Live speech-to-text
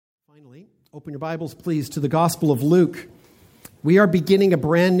Finally, open your Bibles, please, to the Gospel of Luke. We are beginning a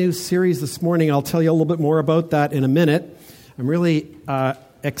brand new series this morning. I'll tell you a little bit more about that in a minute. I'm really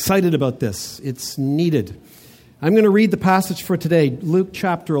excited about this. It's needed. I'm going to read the passage for today, Luke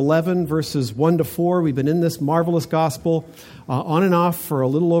chapter 11, verses 1 to 4. We've been in this marvelous gospel on and off for a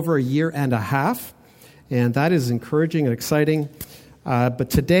little over a year and a half, and that is encouraging and exciting. But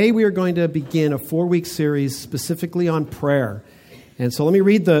today we are going to begin a 4-week series specifically on prayer. And so let me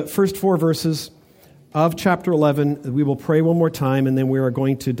read the first 4 verses of chapter 11. We will pray one more time, and then we are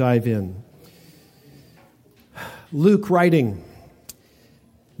going to dive in. Luke writing,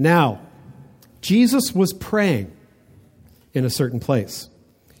 "Now, Jesus was praying in a certain place.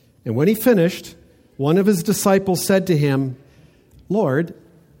 And when he finished, one of his disciples said to him, 'Lord,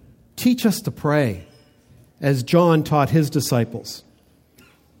 teach us to pray, as John taught his disciples.'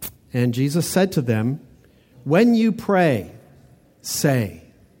 And Jesus said to them, 'When you pray, say,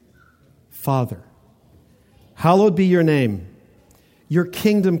 Father, hallowed be your name. Your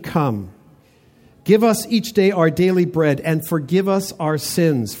kingdom come. Give us each day our daily bread, and forgive us our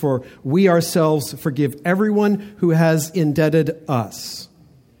sins, for we ourselves forgive everyone who has indebted us.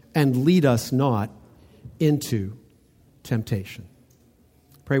 And lead us not into temptation.'"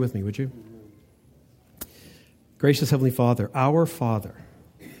 Pray with me, would you? Gracious Heavenly Father, our Father.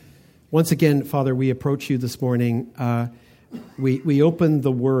 Once again, Father, we approach you this morning. We open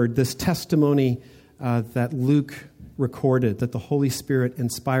the Word, this testimony that Luke recorded, that the Holy Spirit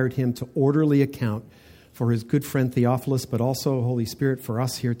inspired him to orderly account for his good friend Theophilus, but also, Holy Spirit, for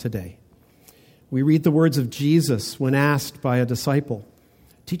us here today. We read the words of Jesus when asked by a disciple,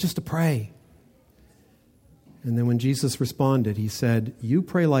 "Teach us to pray." And then when Jesus responded, he said, "You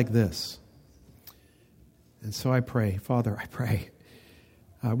pray like this." And so I pray, Father, I pray.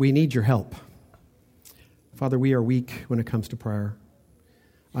 We need your help. Father, we are weak when it comes to prayer.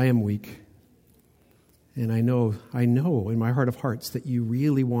 I am weak. And I know in my heart of hearts that you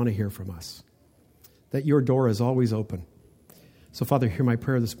really want to hear from us, that your door is always open. So, Father, hear my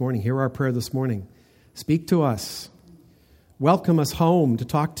prayer this morning. Hear our prayer this morning. Speak to us. Welcome us home to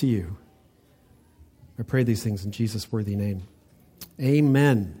talk to you. I pray these things in Jesus' worthy name.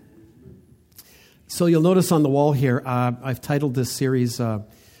 Amen. So you'll notice on the wall here, I've titled this series,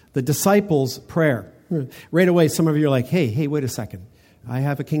 The Disciples' Prayer. Right away, some of you are like, hey, wait a second. I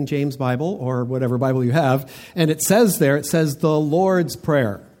have a King James Bible, or whatever Bible you have, and it says the Lord's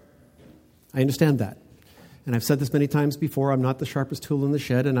Prayer. I understand that. And I've said this many times before, I'm not the sharpest tool in the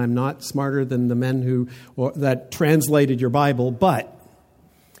shed, and I'm not smarter than the men that translated your Bible, but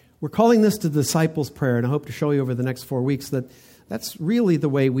we're calling this the Disciples' Prayer, and I hope to show you over the next 4 weeks that that's really the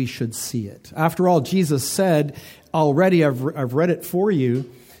way we should see it. After all, Jesus said already, I've read it for you,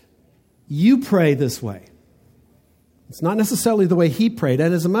 you pray this way. It's not necessarily the way he prayed.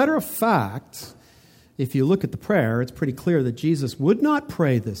 And as a matter of fact, if you look at the prayer, it's pretty clear that Jesus would not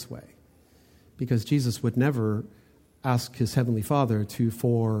pray this way, because Jesus would never ask his heavenly Father to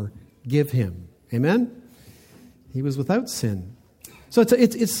forgive him. Amen? He was without sin. So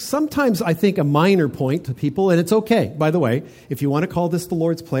it's sometimes, I think, a minor point to people, and it's okay. By the way, if you want to call this the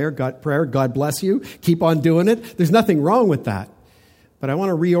Lord's Prayer, God bless you. Keep on doing it. There's nothing wrong with that. But I want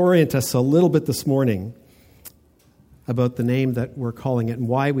to reorient us a little bit this morning about the name that we're calling it and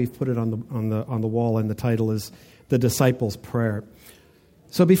why we've put it on the wall, and the title is The Disciples' Prayer.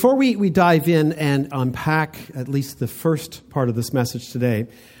 So before we dive in and unpack at least the first part of this message today,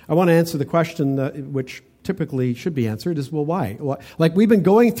 I want to answer the question which typically should be answered is, well, why? Like, we've been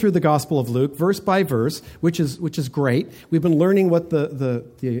going through the Gospel of Luke verse by verse, which is great. We've been learning what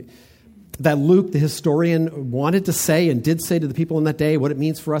that Luke, the historian, wanted to say and did say to the people in that day, what it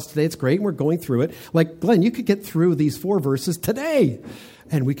means for us today. It's great, and we're going through it. Like, Glenn, you could get through these 4 verses today,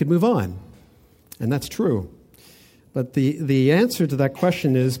 and we could move on. And that's true. But the answer to that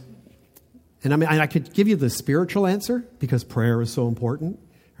question is, and I could give you the spiritual answer, because prayer is so important,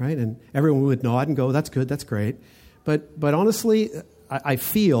 right? And everyone would nod and go, that's good, that's great. But honestly, I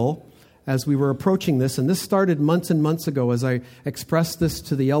feel, as we were approaching this, and this started months and months ago as I expressed this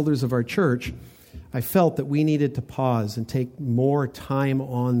to the elders of our church, I felt that we needed to pause and take more time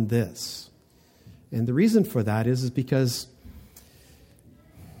on this. And the reason for that is because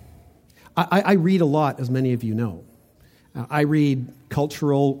I read a lot, as many of you know. I read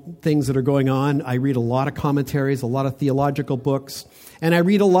cultural things that are going on. I read a lot of commentaries, a lot of theological books, and I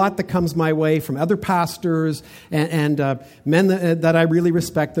read a lot that comes my way from other pastors and men that I really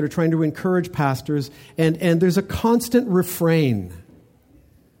respect that are trying to encourage pastors. And there's a constant refrain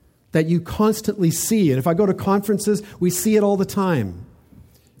that you constantly see. And if I go to conferences, we see it all the time.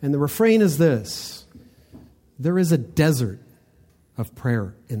 And the refrain is this: there is a desert of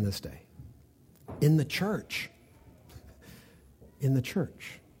prayer in this day. In the church. In the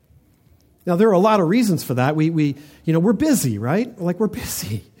church. Now, there are a lot of reasons for that. We're busy, right? Like, we're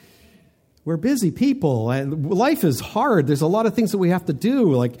busy. We're busy people, and life is hard. There's a lot of things that we have to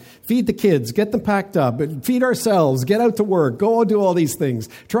do, like feed the kids, get them packed up, feed ourselves, get out to work, go do all these things.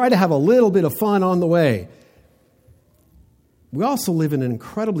 Try to have a little bit of fun on the way. We also live in an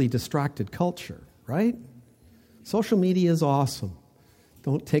incredibly distracted culture, right? Social media is awesome.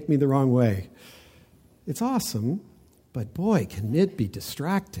 Don't take me the wrong way. It's awesome, but boy, can it be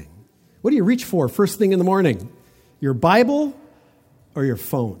distracting. What do you reach for first thing in the morning? Your Bible or your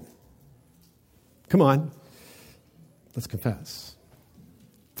phone? Come on, let's confess.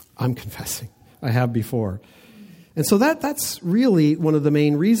 I'm confessing. I have before. And so that's really one of the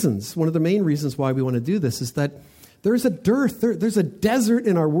main reasons. One of the main reasons why we want to do this is that there's a dearth, there's a desert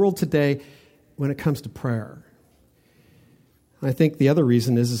in our world today when it comes to prayer. I think the other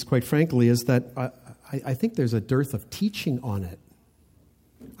reason is quite frankly, is that I think there's a dearth of teaching on it.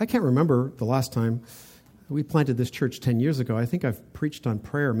 I can't remember the last time we planted this church 10 years ago. I think I've preached on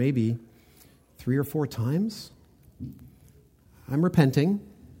prayer maybe 3 or 4 times. I'm repenting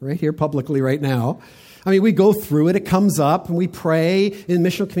right here publicly right now. I mean, we go through it. It comes up, and we pray in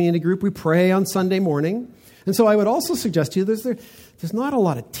Missional Community Group. We pray on Sunday morning. And so I would also suggest to you there's not a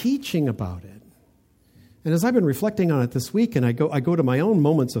lot of teaching about it. And as I've been reflecting on it this week, and I go to my own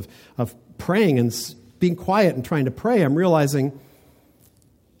moments of praying and being quiet and trying to pray, I'm realizing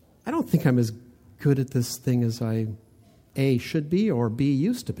I don't think I'm as good at this thing as I, A, should be, or B,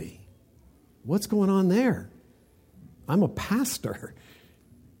 used to be. What's going on there? I'm a pastor.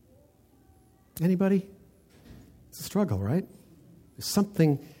 Anybody? It's a struggle, right? There's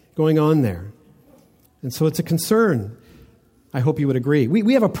something going on there. And so it's a concern. I hope you would agree.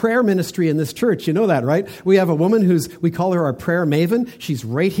 We have a prayer ministry in this church. You know that, right? We have a woman we call her our prayer maven. She's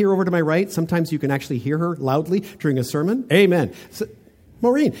right here over to my right. Sometimes you can actually hear her loudly during a sermon. Amen.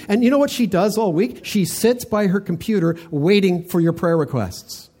 Maureen. And you know what she does all week? She sits by her computer waiting for your prayer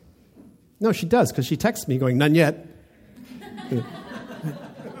requests. No, she does, because she texts me going, none yet. Like,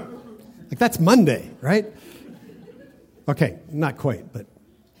 that's Monday, right? Okay, not quite, but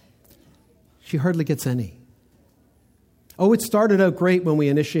she hardly gets any. Oh, it started out great when we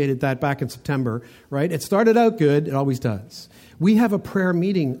initiated that back in September, right? It started out good. It always does. We have a prayer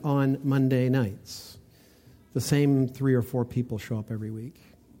meeting on Monday nights. The same 3 or 4 people show up every week.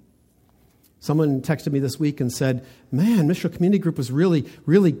 Someone texted me this week and said, man, Missional Community Group was really,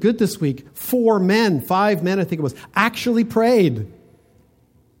 really good this week. 5 men, I think it was, actually prayed.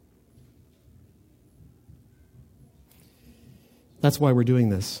 That's why we're doing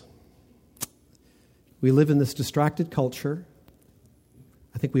this. We live in this distracted culture.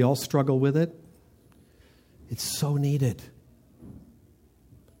 I think we all struggle with it. It's so needed.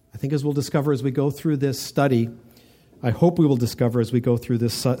 I think as we'll discover as we go through this study, I hope we will discover as we go through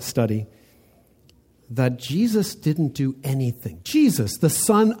this study, that Jesus didn't do anything. Jesus, the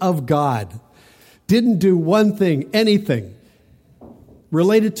Son of God, didn't do one thing, anything,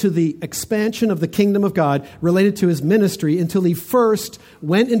 related to the expansion of the kingdom of God, related to his ministry, until he first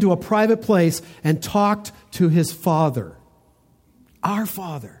went into a private place and talked to his Father, our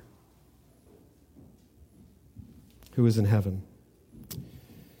Father, who is in heaven.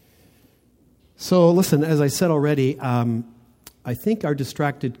 So listen, as I said already, I think our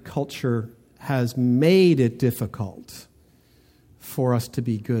distracted culture has made it difficult for us to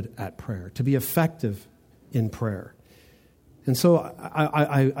be good at prayer, to be effective in prayer. And so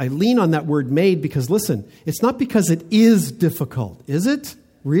I lean on that word made because, listen, it's not because it is difficult, is it?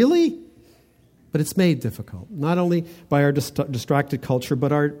 Really? But it's made difficult, not only by our distracted culture,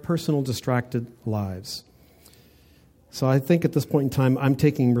 but our personal distracted lives. So I think at this point in time, I'm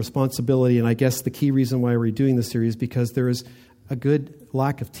taking responsibility, and I guess the key reason why we're doing this series is because there is a good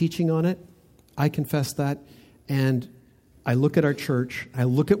lack of teaching on it. I confess that, and I look at our church, I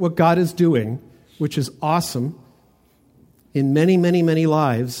look at what God is doing, which is awesome, in many, many, many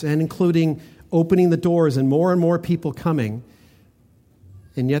lives, and including opening the doors and more people coming,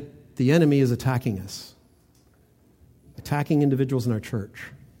 and yet the enemy is attacking us, attacking individuals in our church.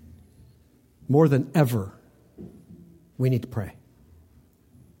 More than ever, we need to pray.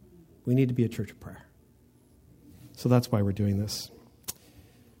 We need to be a church of prayer. So that's why we're doing this.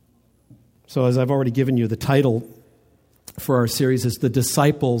 So as I've already given you, the title for our series is The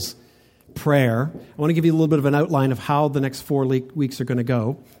Disciples' Prayer. I want to give you a little bit of an outline of how the next 4 weeks are going to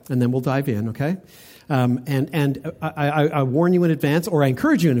go, and then we'll dive in, okay? And I warn you in advance, or I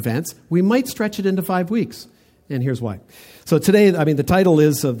encourage you in advance, we might stretch it into 5 weeks. And here's why. So today, the title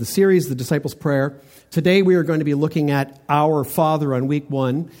is of the series, The Disciples' Prayer. Today we are going to be looking at Our Father on week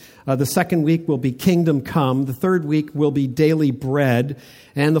 1. The second week will be Kingdom Come. The third week will be Daily Bread.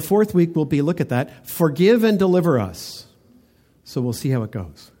 And the fourth week will be, look at that, Forgive and Deliver Us. So we'll see how it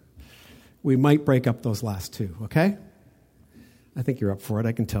goes. We might break up those last two, okay? I think you're up for it,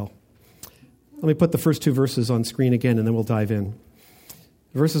 I can tell. Let me put the first two verses on screen again, and then we'll dive in.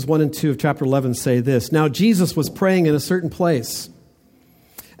 Verses 1 and 2 of chapter 11 say this: Now Jesus was praying in a certain place,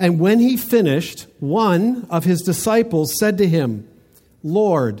 and when he finished, one of his disciples said to him,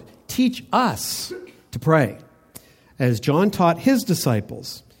 Lord, teach us to pray, as John taught his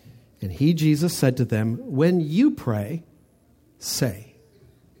disciples. And he, Jesus, said to them, When you pray, say,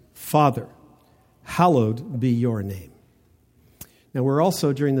 Father, hallowed be your name. Now we're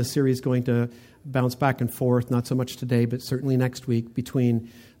also, during this series, going to bounce back and forth, not so much today, but certainly next week,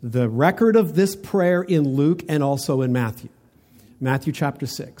 between the record of this prayer in Luke and also in Matthew. Matthew chapter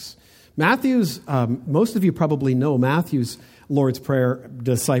 6. Matthew's, most of you probably know Matthew's Lord's Prayer,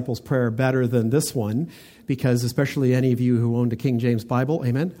 Disciples' Prayer, better than this one, because especially any of you who owned a King James Bible,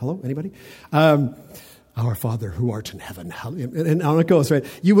 amen? Hello, anybody? Our Father who art in heaven, and on it goes, right?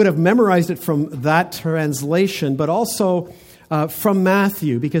 You would have memorized it from that translation, but also from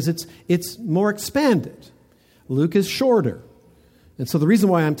Matthew, because it's more expanded. Luke is shorter. And so the reason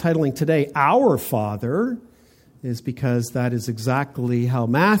why I'm titling today Our Father is because that is exactly how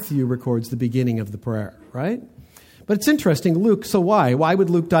Matthew records the beginning of the prayer, right? But it's interesting, Luke, so why? Why would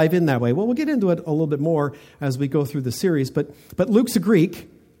Luke dive in that way? Well, we'll get into it a little bit more as we go through the series, but Luke's a Greek.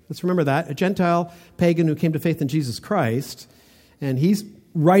 Let's remember that, a Gentile pagan who came to faith in Jesus Christ, and he's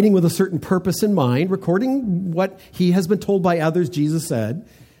writing with a certain purpose in mind, recording what he has been told by others Jesus said.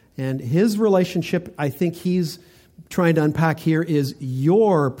 And his relationship, I think he's trying to unpack here, is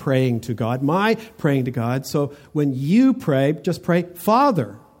your praying to God, my praying to God. So when you pray, just pray,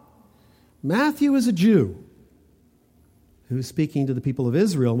 Father. Matthew is a Jew who's speaking to the people of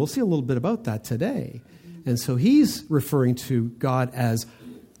Israel. And we'll see a little bit about that today. And so he's referring to God as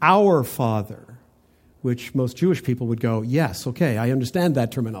our Father, which most Jewish people would go, yes, okay, I understand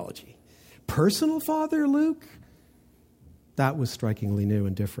that terminology. Personal Father, Luke? That was strikingly new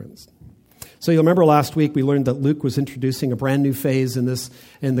and different. So you'll remember last week we learned that Luke was introducing a brand new phase in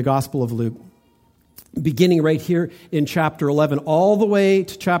the Gospel of Luke, beginning right here in chapter 11, all the way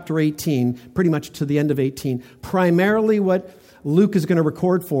to chapter 18, pretty much to the end of 18. Primarily what Luke is going to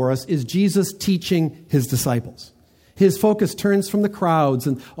record for us is Jesus teaching his disciples. His focus turns from the crowds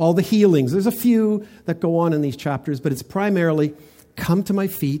and all the healings. There's a few that go on in these chapters, but it's primarily come to my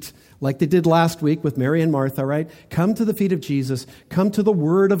feet, like they did last week with Mary and Martha, right? Come to the feet of Jesus. Come to the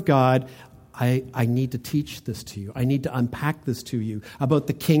Word of God. I need to teach this to you. I need to unpack this to you about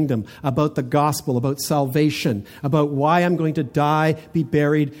the kingdom, about the gospel, about salvation, about why I'm going to die, be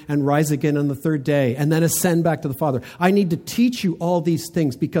buried, and rise again on the third day, and then ascend back to the Father. I need to teach you all these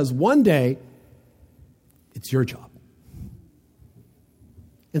things because one day it's your job.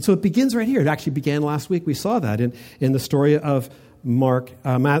 And so it begins right here. It actually began last week. We saw that in the story of Mary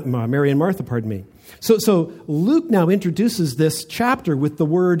and Martha, So Luke now introduces this chapter with the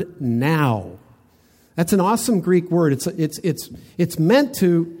word now. That's an awesome Greek word. It's meant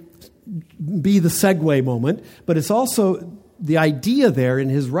to be the segue moment, but it's also the idea there in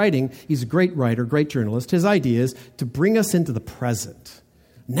his writing. He's a great writer, great journalist. His idea is to bring us into the present.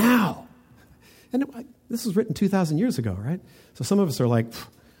 Now. And this was written 2,000 years ago, right? So some of us are like,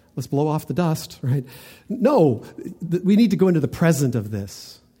 let's blow off the dust, right? No, we need to go into the present of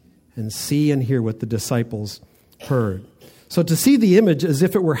this and see and hear what the disciples heard. So to see the image as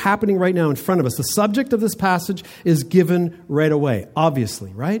if it were happening right now in front of us, the subject of this passage is given right away,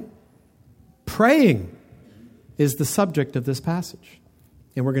 obviously, right? Praying is the subject of this passage.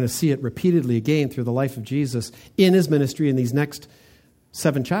 And we're going to see it repeatedly again through the life of Jesus in his ministry in these next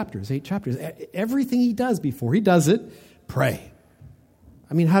 8 chapters. Everything he does before he does it, pray.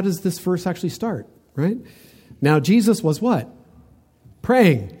 I mean, how does this verse actually start, right? Now, Jesus was what?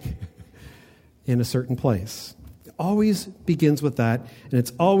 Praying in a certain place. It always begins with that, and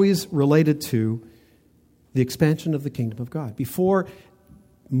it's always related to the expansion of the kingdom of God. Before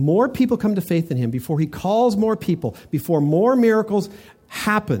more people come to faith in him, before he calls more people, before more miracles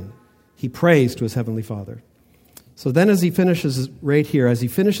happen, he prays to his heavenly Father. So then as he finishes right here, as he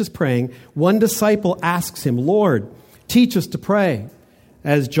finishes praying, one disciple asks him, Lord, teach us to pray,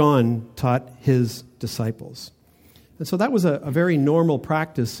 as John taught his disciples. And so that was a very normal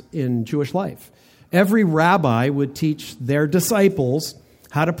practice in Jewish life. Every rabbi would teach their disciples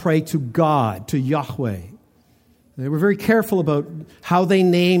how to pray to God, to Yahweh. They were very careful about how they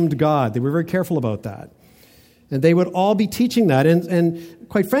named God. They were very careful about that. And they would all be teaching that. And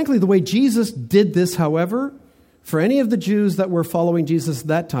quite frankly, the way Jesus did this, however, for any of the Jews that were following Jesus at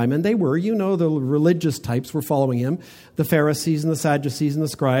that time, and they were, the religious types were following him, the Pharisees and the Sadducees and the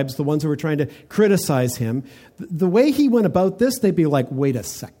scribes, the ones who were trying to criticize him, the way he went about this, they'd be like, wait a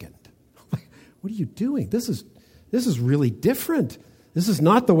second. What are you doing? This is really different. This is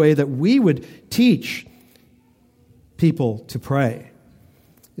not the way that we would teach people to pray.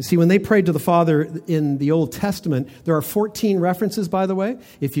 You see, when they prayed to the Father in the Old Testament, there are 14 references, by the way,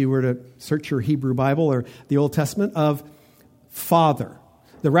 if you were to search your Hebrew Bible or the Old Testament, of Father.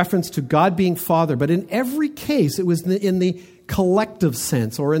 The reference to God being Father. But in every case, it was in the collective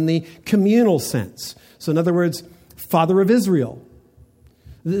sense or in the communal sense. So in other words, Father of Israel.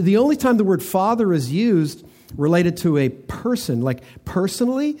 The only time the word Father is used related to a person, like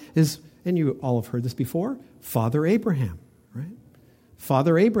personally, is, and you all have heard this before, Father Abraham, right?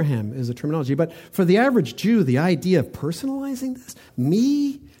 Father Abraham is a terminology. But for the average Jew, the idea of personalizing this,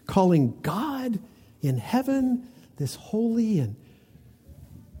 me calling God in heaven, this holy and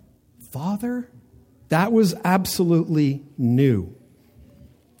Father, that was absolutely new.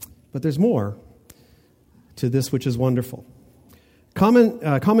 But there's more to this which is wonderful.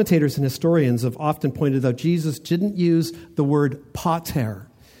 Commentators and historians have often pointed out Jesus didn't use the word pater,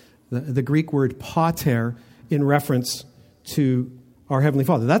 the Greek word pater, in reference to our Heavenly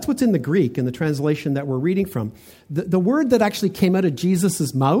Father. That's what's in the Greek, in the translation that we're reading from. The word that actually came out of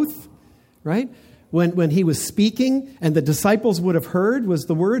Jesus' mouth, right, when he was speaking and the disciples would have heard, was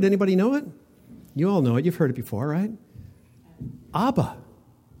the word, anybody know it? You all know it. You've heard it before, right? Abba.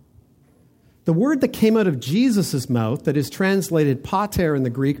 The word that came out of Jesus' mouth that is translated pater in the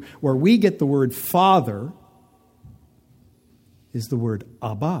Greek, where we get the word Father, is the word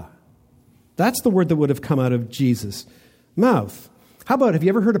Abba. That's the word that would have come out of Jesus' mouth. How about, have you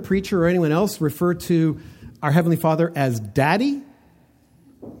ever heard a preacher or anyone else refer to our Heavenly Father as Daddy?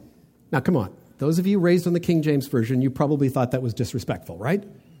 Now, come on. Those of you raised on the King James Version, you probably thought that was disrespectful, right?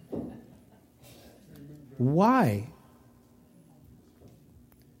 Why?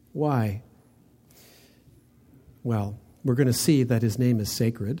 Why? Well, we're going to see that his name is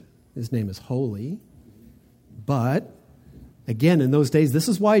sacred. His name is holy. But, again, in those days, this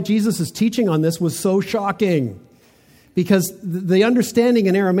is why Jesus' teaching on this was so shocking. Because the understanding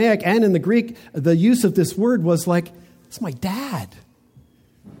in Aramaic and in the Greek, the use of this word was like, it's my dad.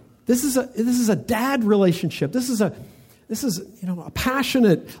 This is a dad relationship. This is a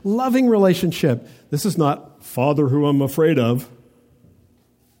passionate, loving relationship. This is not Father who I'm afraid of.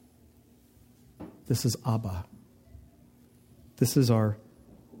 This is Abba. This is our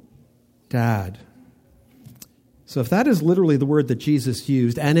dad. So if that is literally the word that Jesus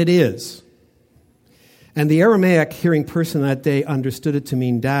used, and it is, and the Aramaic hearing person that day understood it to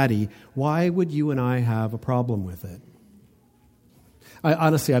mean daddy, why would you and I have a problem with it?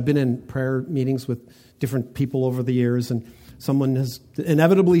 Honestly, I've been in prayer meetings with different people over the years, and someone has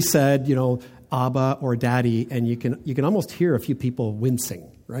inevitably said, Abba or daddy, and you can almost hear a few people wincing,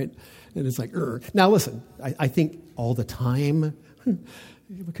 right? And it's like, Urgh. Now listen, I think all the time,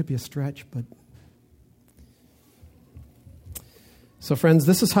 it could be a stretch, but... So friends,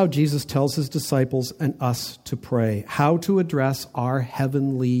 this is how Jesus tells his disciples and us to pray, how to address our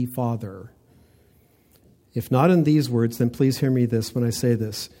Heavenly Father. If not in these words, then please hear me this when I say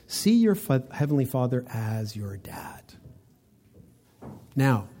this. See your Heavenly Father as your dad.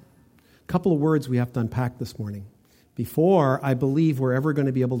 Now, a couple of words we have to unpack this morning before I believe we're ever going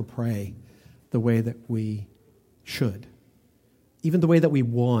to be able to pray the way that we should, even the way that we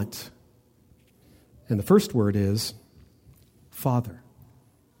want. And the first word is Father.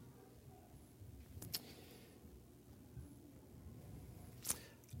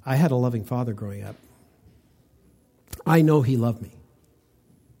 I had a loving father growing up. I know he loved me.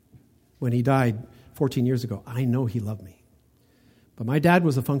 When he died 14 years ago, I know he loved me. But my dad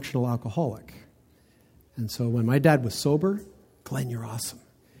was a functional alcoholic. And so when my dad was sober, Glenn, you're awesome.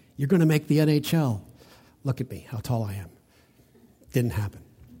 You're going to make the NHL. Look at me, how tall I am. Didn't happen.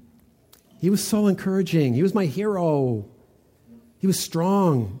 He was so encouraging. He was my hero. He was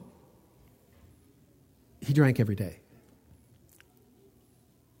strong. He drank every day.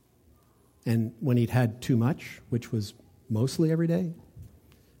 And when he'd had too much, which was mostly every day,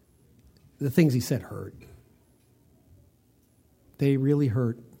 the things he said hurt. They really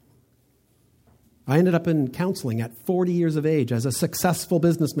hurt. I ended up in counseling at 40 years of age as a successful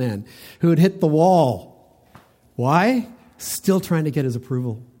businessman who had hit the wall. Why? Still trying to get his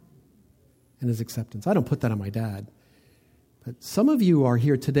approval and his acceptance. I don't put that on my dad. But some of you are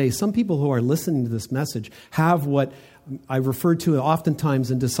here today, some people who are listening to this message have what I refer to oftentimes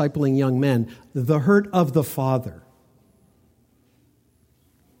in discipling young men, the hurt of the father.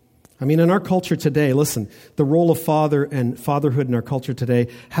 I mean, in our culture today, listen, the role of father and fatherhood in our culture today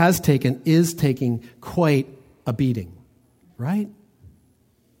is taking quite a beating, right?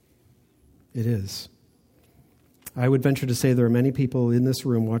 It is. I would venture to say there are many people in this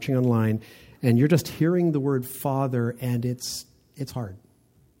room watching online, and you're just hearing the word father, and it's hard.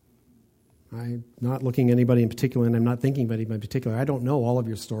 I'm not looking at anybody in particular, and I'm not thinking about anybody in particular. I don't know all of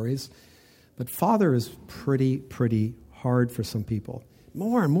your stories, but father is pretty hard for some people.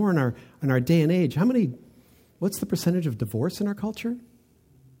 More and more in our day and age. What's the percentage of divorce in our culture?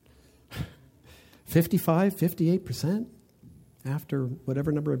 55, 58% after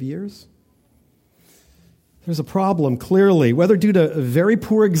whatever number of years? There's a problem, clearly, whether due to very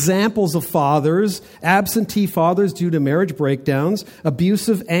poor examples of fathers, absentee fathers due to marriage breakdowns,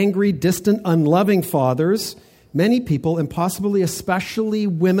 abusive, angry, distant, unloving fathers. Many people, and possibly especially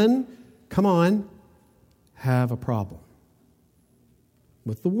women, have a problem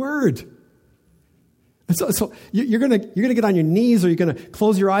with the word. And so you're gonna get on your knees, or you're going to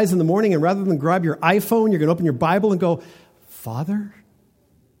close your eyes in the morning, and rather than grab your iPhone, you're going to open your Bible and go, Father?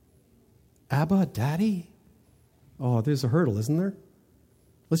 Abba? Daddy? Oh, there's a hurdle, isn't there?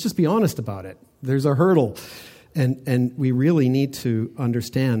 Let's just be honest about it. There's a hurdle. And we really need to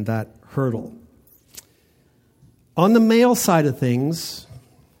understand that hurdle. On the male side of things,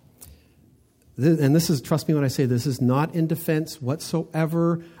 and this is, trust me when I say this is not in defense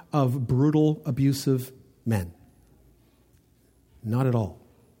whatsoever of brutal, abusive men. Not at all.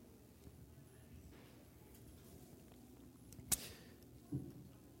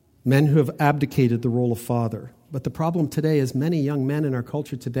 Men who have abdicated the role of father. But the problem today is many young men in our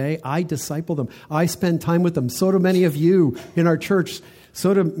culture today, I disciple them. I spend time with them. So do many of you in our church.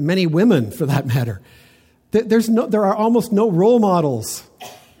 So do many women, for that matter. There are almost no role models.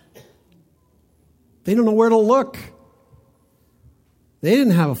 They don't know where to look. They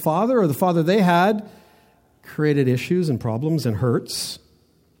didn't have a father, or the father they had created issues and problems and hurts.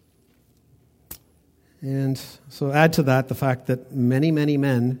 And so add to that the fact that many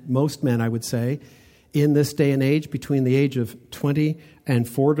men, most men I would say, in this day and age, between the age of 20 and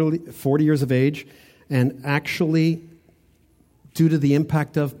 40 years of age, and actually, due to the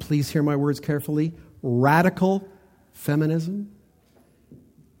impact of, please hear my words carefully, radical feminism,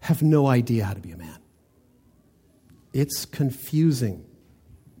 have no idea how to be a man. It's confusing.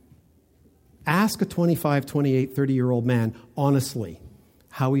 Ask a 25, 28, 30-year-old man, honestly,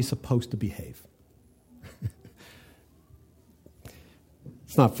 how he's supposed to behave.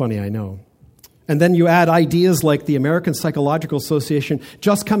 It's not funny, I know. And then you add ideas like the American Psychological Association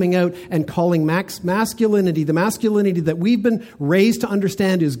just coming out and calling masculinity, the masculinity that we've been raised to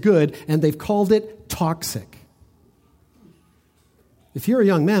understand is good, and they've called it toxic. If you're a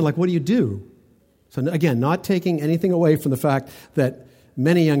young man, what do you do? So again, not taking anything away from the fact that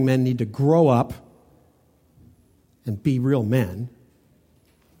many young men need to grow up and be real men.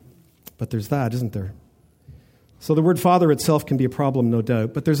 But there's that, isn't there? So the word father itself can be a problem, no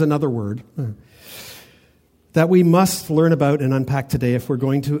doubt, but there's another word that we must learn about and unpack today if we're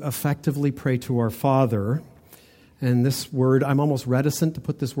going to effectively pray to our Father. And this word, I'm almost reticent to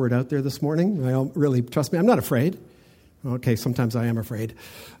put this word out there this morning. I don't really, trust me, I'm not afraid. Okay, sometimes I am afraid.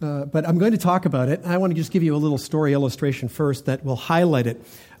 But I'm going to talk about it. I want to just give you a little story illustration first that will highlight it.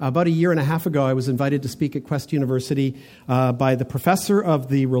 About a year and a half ago, I was invited to speak at Quest University by the professor of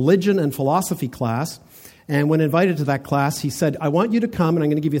the religion and philosophy class. And when invited to that class, he said, I want you to come, and I'm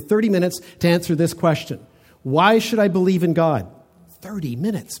going to give you 30 minutes to answer this question. Why should I believe in God? 30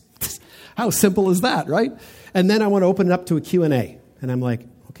 minutes. How simple is that, right? And then I want to open it up to a Q&A. And I'm like,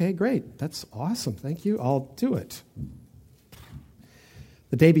 okay, great. That's awesome. Thank you. I'll do it.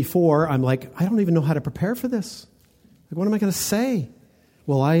 The day before, I'm like, I don't even know how to prepare for this. What am I going to say?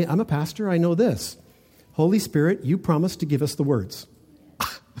 Well, I'm a pastor. I know this. Holy Spirit, you promised to give us the words.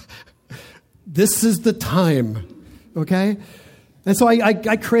 This is the time, okay? And so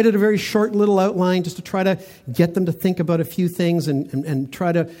I created a very short little outline just to try to get them to think about a few things and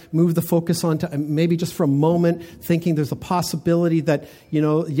try to move the focus on to maybe just for a moment thinking there's a possibility that,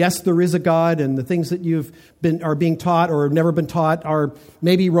 yes, there is a God, and the things that are being taught or have never been taught are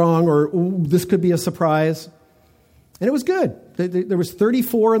maybe wrong, or this could be a surprise. And it was good. There was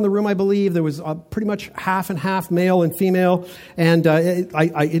 34 in the room, I believe. There was pretty much half and half, male and female. And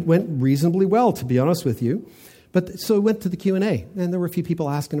it went reasonably well, to be honest with you. But so it went to the Q&A. And there were a few people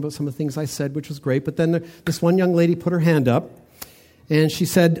asking about some of the things I said, which was great. But then this one young lady put her hand up. And she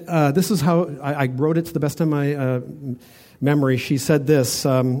said, this is how, I wrote it to the best of my memory. She said this,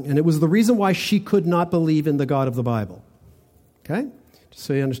 and it was the reason why she could not believe in the God of the Bible. Okay? Just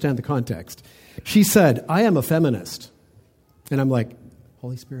so you understand the context. She said, I am a feminist. And I'm like,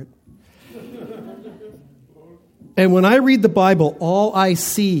 Holy Spirit. And when I read the Bible, all I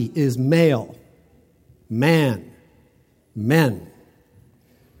see is male, man, men.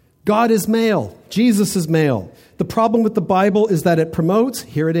 God is male. Jesus is male. The problem with the Bible is that it promotes,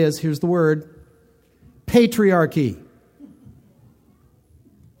 here it is, here's the word, patriarchy.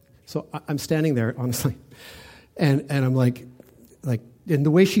 So I'm standing there, honestly, and I'm like, and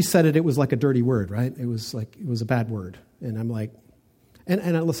the way she said it, it was like a dirty word, right? It was a bad word. And I'm like,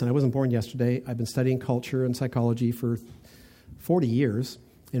 and listen, I wasn't born yesterday. I've been studying culture and psychology for 40 years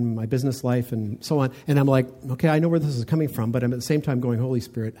in my business life and so on. And I'm like, okay, I know where this is coming from, but I'm at the same time going, Holy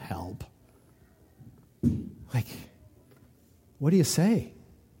Spirit, help. Like, what do you say?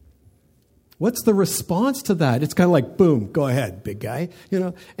 What's the response to that? It's kind of like, boom, go ahead, big guy.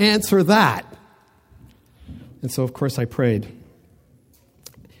 Answer that. And so, of course, I prayed.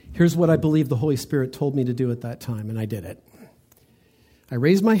 Here's what I believe the Holy Spirit told me to do at that time, and I did it. I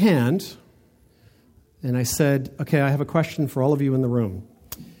raised my hand, and I said, okay, I have a question for all of you in the room.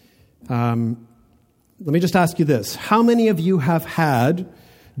 Let me just ask you this. How many of you have had,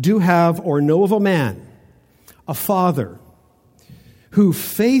 do have, or know of a man, a father, who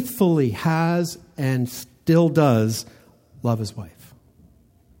faithfully has and still does love his wife?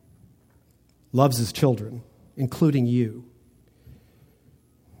 Loves his children, including you.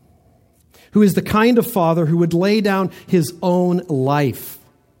 Who is the kind of father who would lay down his own life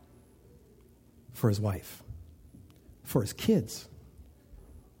for his wife, for his kids,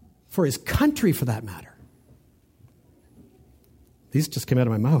 for his country, for that matter. These just came out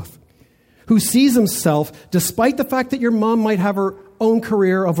of my mouth. Who sees himself, despite the fact that your mom might have her own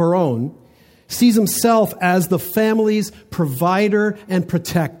career of her own, sees himself as the family's provider and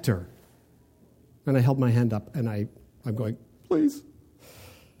protector. And I held my hand up, and I'm going, please.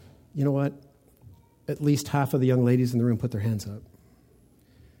 You know what? At least half of the young ladies in the room put their hands up.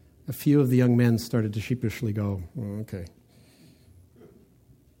 A few of the young men started to sheepishly go, oh, okay.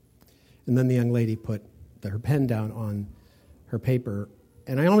 And then the young lady put her pen down on her paper.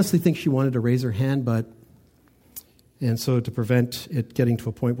 And I honestly think she wanted to raise her hand, and so to prevent it getting to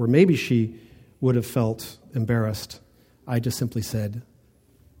a point where maybe she would have felt embarrassed, I just simply said,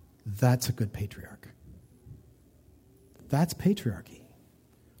 that's a good patriarch. That's patriarchy.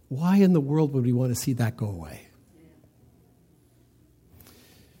 Why in the world would we want to see that go away?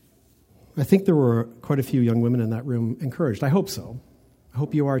 I think there were quite a few young women in that room encouraged. I hope so. I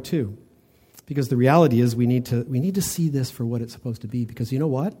hope you are too. Because the reality is we need to see this for what it's supposed to be. Because you know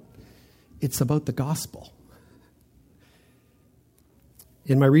what? It's about the gospel.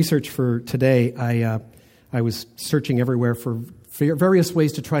 In my research for today, I was searching everywhere for various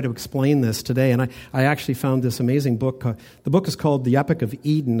ways to try to explain this today. And I actually found this amazing book. The book is called The Epic of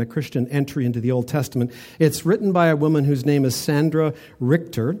Eden, A Christian Entry into the Old Testament. It's written by a woman whose name is Sandra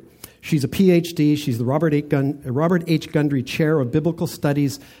Richter. She's a PhD. She's the Robert H. Gundry Chair of Biblical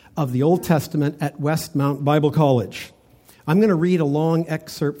Studies of the Old Testament at Westmount Bible College. I'm going to read a long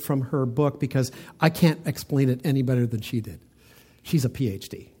excerpt from her book because I can't explain it any better than she did. She's a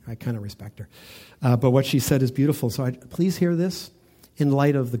PhD. I kind of respect her. But what she said is beautiful. So please hear this in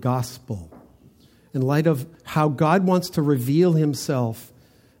light of the gospel, in light of how God wants to reveal himself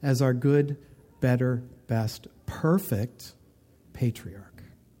as our good, better, best, perfect patriarch.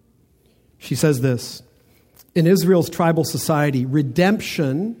 She says this, in Israel's tribal society,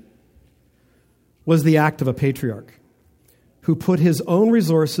 redemption was the act of a patriarch who put his own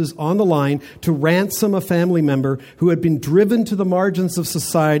resources on the line to ransom a family member who had been driven to the margins of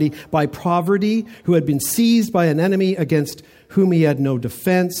society by poverty, who had been seized by an enemy against whom he had no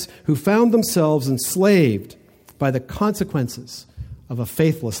defense, who found themselves enslaved by the consequences of a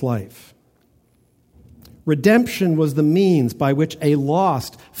faithless life. Redemption was the means by which a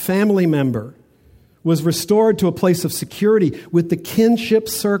lost family member was restored to a place of security with the kinship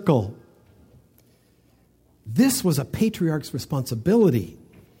circle. This was a patriarch's responsibility.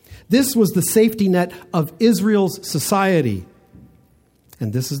 This was the safety net of Israel's society.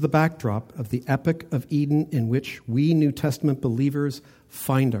 And this is the backdrop of the Epic of Eden in which we New Testament believers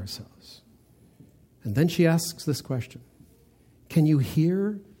find ourselves. And then she asks this question. Can you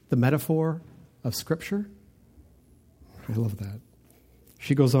hear the metaphor of Scripture? I love that.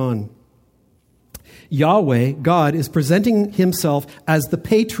 She goes on. Yahweh, God, is presenting himself as the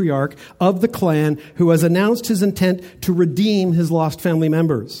patriarch of the clan who has announced his intent to redeem his lost family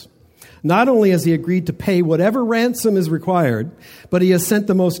members. Not only has he agreed to pay whatever ransom is required, but he has sent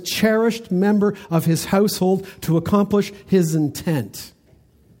the most cherished member of his household to accomplish his intent,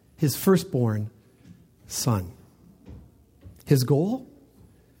 his firstborn son. His goal?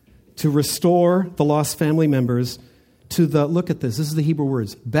 To restore the lost family members to the, look at this is the Hebrew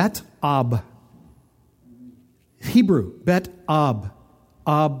words, Bet Ab. Hebrew, Bet Ab,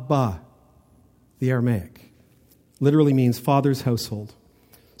 Abba, the Aramaic, literally means father's household,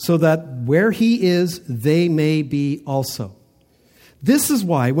 so that where he is, they may be also. This is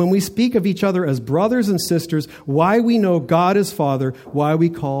why, when we speak of each other as brothers and sisters, why we know God is Father, why we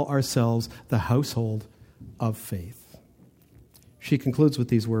call ourselves the household of faith. She concludes with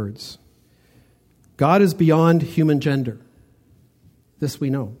these words. God is beyond human gender. This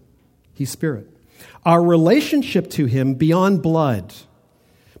we know. He's spirit. Our relationship to him beyond blood.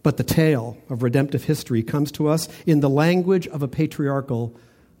 But the tale of redemptive history comes to us in the language of a patriarchal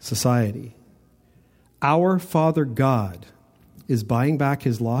society. Our Father God is buying back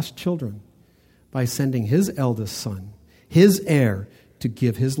his lost children by sending his eldest son, his heir, to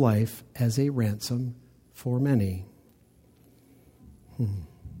give his life as a ransom for many.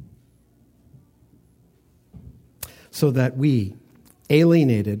 So that we,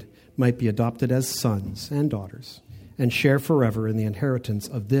 alienated, might be adopted as sons and daughters and share forever in the inheritance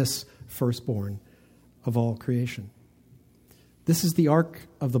of this firstborn of all creation. This is the arc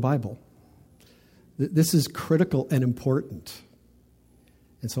of the Bible. This is critical and important.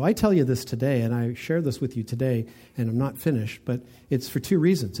 And so I tell you this today, and I share this with you today, and I'm not finished, but it's for two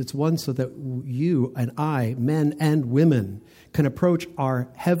reasons. It's one, so that you and I, men and women, can approach our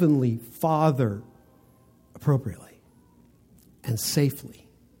Heavenly Father appropriately and safely,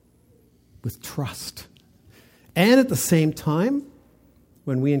 with trust. And at the same time,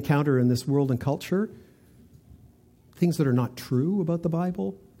 when we encounter in this world and culture things that are not true about the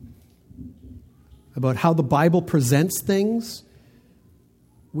Bible, about how the Bible presents things,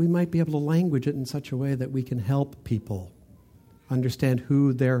 we might be able to language it in such a way that we can help people understand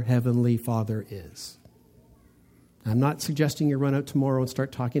who their Heavenly Father is. I'm not suggesting you run out tomorrow and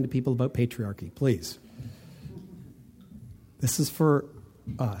start talking to people about patriarchy, please. This is for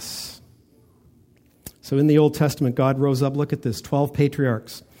us. So in the Old Testament, God rose up, look at this, 12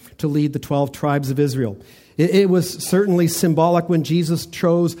 patriarchs to lead the 12 tribes of Israel. It was certainly symbolic when Jesus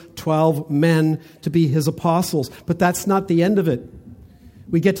chose 12 men to be his apostles, but that's not the end of it.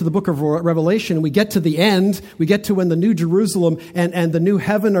 We get to the book of Revelation, and we get to the end. We get to when the New Jerusalem and the new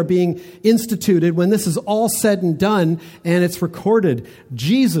heaven are being instituted, when this is all said and done, and it's recorded.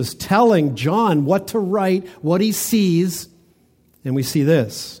 Jesus telling John what to write, what he sees, and we see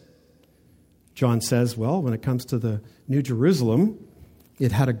this. John says, well, when it comes to the New Jerusalem,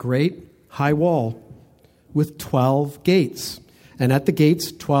 it had a great high wall with 12 gates. And at the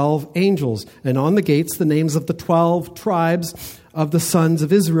gates, 12 angels. And on the gates, the names of the 12 tribes of the sons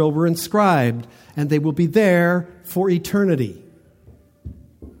of Israel were inscribed. And they will be there for eternity.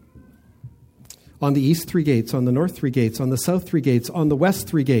 On the east 3 gates, on the north 3 gates, on the south 3 gates, on the west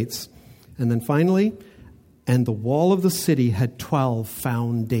 3 gates. And then finally, and the wall of the city had 12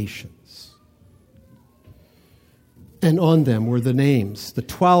 foundations. And on them were the names, the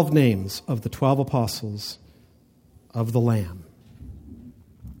 12 names of the 12 apostles of the Lamb.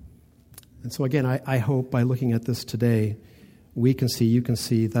 And so again, I hope by looking at this today, you can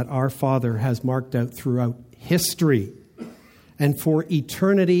see that our Father has marked out throughout history and for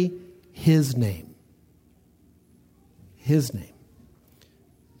eternity his name. His name.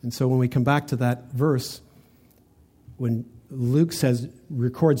 And so when we come back to that verse, when Luke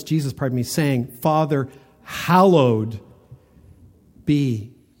records Jesus, saying, Father, hallowed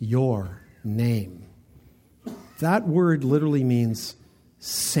be your name. That word literally means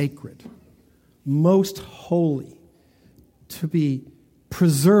sacred, most holy, to be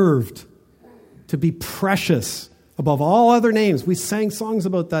preserved, to be precious above all other names. We sang songs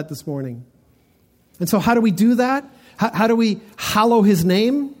about that this morning. And so how do we do that? How do we hallow his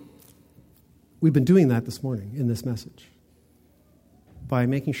name? We've been doing that this morning in this message, by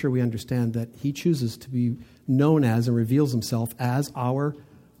making sure we understand that he chooses to be known as and reveals himself as our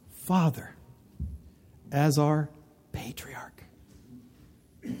Father, as our patriarch.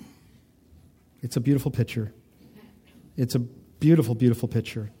 It's a beautiful picture. It's a beautiful, beautiful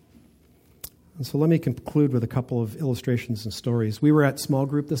picture. And so let me conclude with a couple of illustrations and stories. We were at small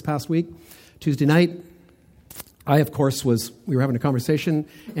group this past week, Tuesday night. We were having a conversation,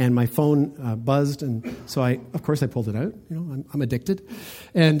 and my phone buzzed, and so I pulled it out. I'm addicted.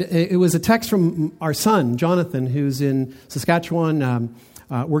 And it was a text from our son, Jonathan, who's in Saskatchewan,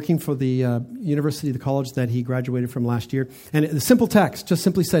 working for the university, the college that he graduated from last year. And the simple text just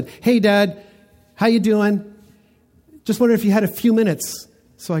simply said, "Hey, Dad, how you doing? Just wondering if you had a few minutes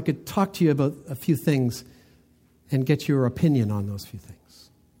so I could talk to you about a few things and get your opinion on those few things."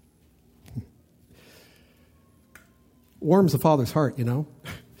 Warms a father's heart, you know.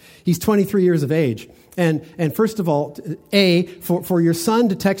 He's 23 years of age. And first of all, for your son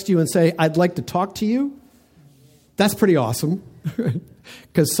to text you and say, "I'd like to talk to you," that's pretty awesome.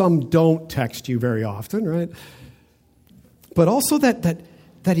 Because some don't text you very often, right? But also that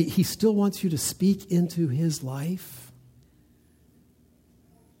he still wants you to speak into his life.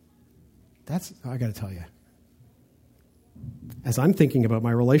 That's, I got to tell you. As I'm thinking about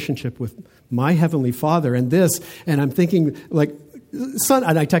my relationship with my Heavenly Father and I'm thinking, like, son,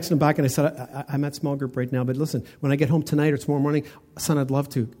 and I texted him back and I said, I'm at small group right now, but listen, when I get home tonight or tomorrow morning, son, I'd love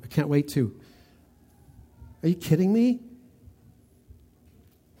to. I can't wait to. Are you kidding me?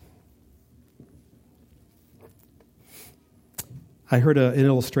 I heard an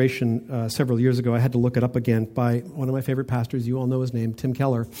illustration several years ago. I had to look it up again by one of my favorite pastors. You all know his name, Tim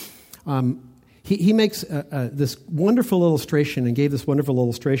Keller. He makes this wonderful illustration and gave this wonderful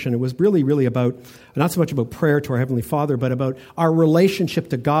illustration. It was really, really about, not so much about prayer to our Heavenly Father, but about our relationship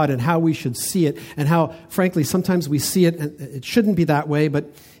to God and how we should see it, and how, frankly, sometimes we see it, and it shouldn't be that way,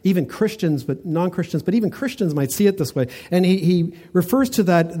 but even Christians, but non-Christians, but even Christians might see it this way. And he refers to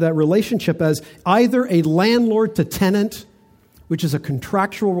that relationship as either a landlord to tenant, which is a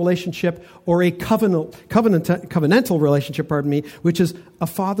contractual relationship, or a covenantal relationship, which is a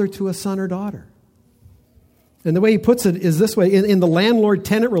father to a son or daughter. And the way he puts it is this way. In the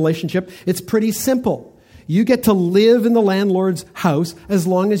landlord-tenant relationship, it's pretty simple. You get to live in the landlord's house as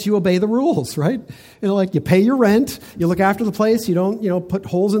long as you obey the rules, right? Like you pay your rent, you look after the place, you don't, put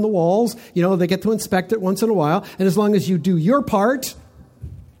holes in the walls, they get to inspect it once in a while, and as long as you do your part,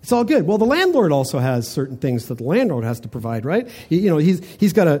 it's all good. Well, the landlord also has certain things that the landlord has to provide, right?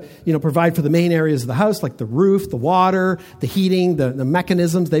 He's got to, provide for the main areas of the house, like the roof, the water, the heating, the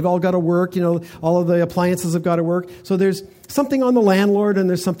mechanisms. They've all got to work. All of the appliances have got to work. So there's something on the landlord and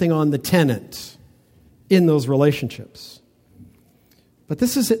there's something on the tenant in those relationships. But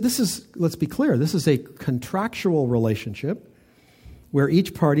this is, let's be clear, this is a contractual relationship where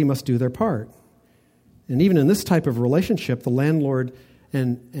each party must do their part. And even in this type of relationship, the landlord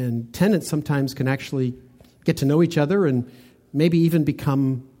and tenants sometimes can actually get to know each other and maybe even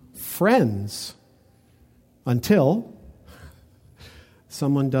become friends until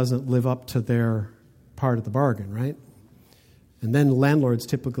someone doesn't live up to their part of the bargain, right? And then landlords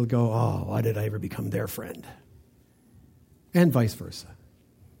typically go, "Oh, why did I ever become their friend?" And vice versa.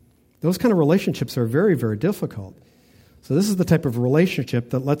 Those kind of relationships are very, very difficult. So this is the type of relationship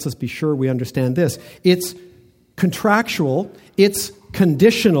that lets us be sure we understand this. It's contractual, it's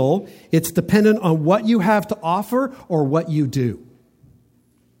conditional, it's dependent on what you have to offer or what you do.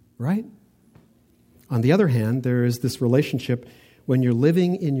 Right? On the other hand, there is this relationship when you're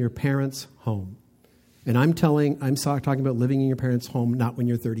living in your parents' home. And I'm talking about living in your parents' home, not when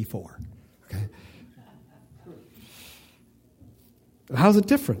you're 34. Okay? How's it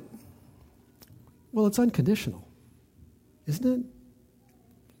different? Well, it's unconditional, isn't it?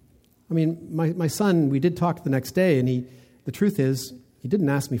 I mean, my son, we did talk the next day, and the truth is, he didn't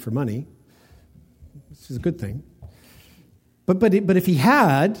ask me for money, which is a good thing. But if he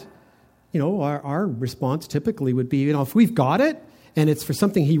had, our response typically would be, if we've got it and it's for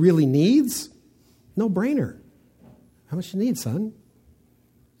something he really needs, no brainer. How much you need, son?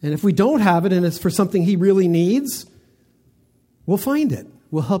 And if we don't have it and it's for something he really needs, we'll find it.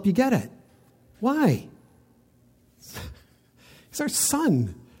 We'll help you get it. Why? He's our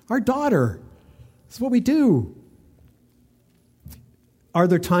son, our daughter. It's what we do. Are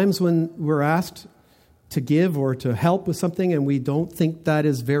there times when we're asked to give or to help with something and we don't think that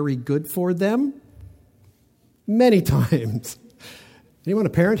is very good for them? Many times. Anyone a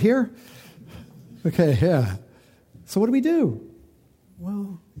parent here? Okay, yeah. So what do we do?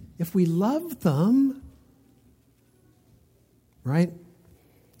 Well, if we love them, right?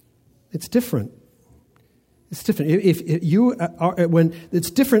 It's different. It's different. If you are, when it's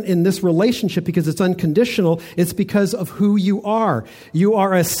different in this relationship because it's unconditional, it's because of who you are. You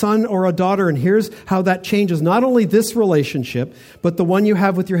are a son or a daughter, and here's how that changes not only this relationship, but the one you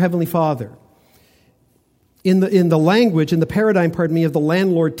have with your Heavenly Father. In the language, in the paradigm, of the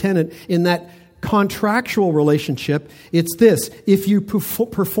landlord-tenant, in that contractual relationship, it's this: if you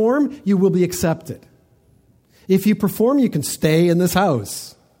perform, you will be accepted. If you perform, you can stay in this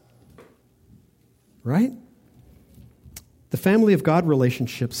house. Right? The family of God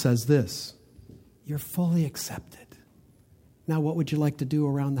relationship says this: you're fully accepted. Now, what would you like to do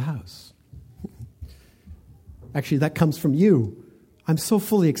around the house? Actually, that comes from you. I'm so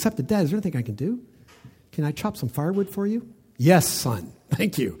fully accepted. Dad, is there anything I can do? Can I chop some firewood for you? Yes, son.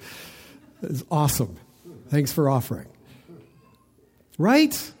 Thank you. That is awesome. Thanks for offering.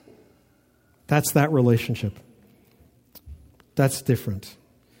 Right? That's that relationship. That's different.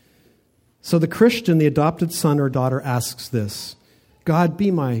 So the Christian, the adopted son or daughter, asks this: God,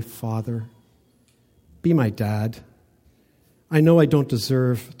 be my father. Be my dad. I know I don't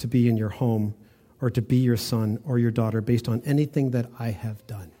deserve to be in your home or to be your son or your daughter based on anything that I have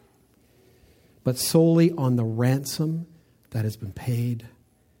done, but solely on the ransom that has been paid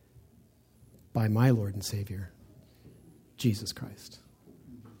by my Lord and Savior, Jesus Christ.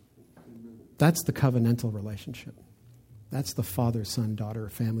 That's the covenantal relationship. That's the father, son, daughter,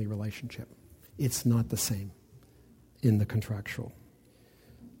 family relationship. It's not the same in the contractual.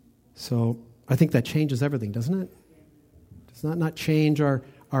 So I think that changes everything, doesn't it? Does that not change our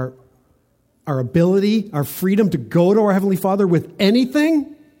ability, our freedom to go to our Heavenly Father with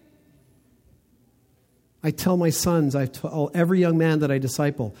anything? I tell my sons, I tell every young man that I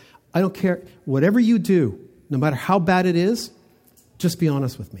disciple, I don't care, whatever you do, no matter how bad it is, just be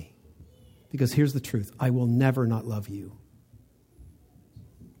honest with me. Because here's the truth: I will never not love you.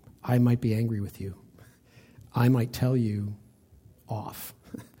 I might be angry with you. I might tell you off.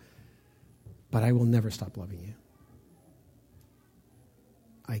 But I will never stop loving you.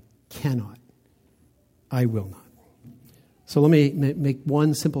 I cannot. I will not. So let me make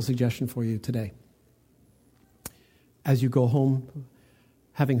one simple suggestion for you today. As you go home,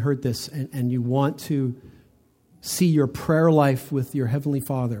 having heard this, and you want to see your prayer life with your Heavenly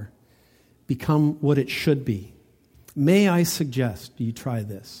Father become what it should be, may I suggest you try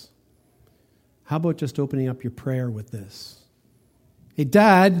this. How about just opening up your prayer with this? Hey,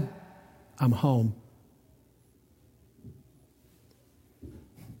 Dad, I'm home.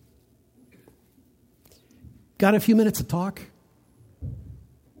 Got a few minutes to talk?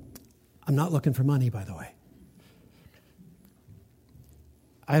 I'm not looking for money, by the way.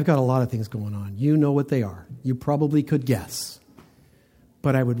 I've got a lot of things going on. You know what they are. You probably could guess.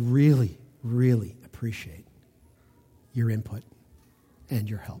 But I would really, really appreciate your input and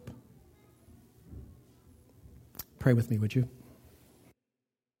your help. Pray with me, would you?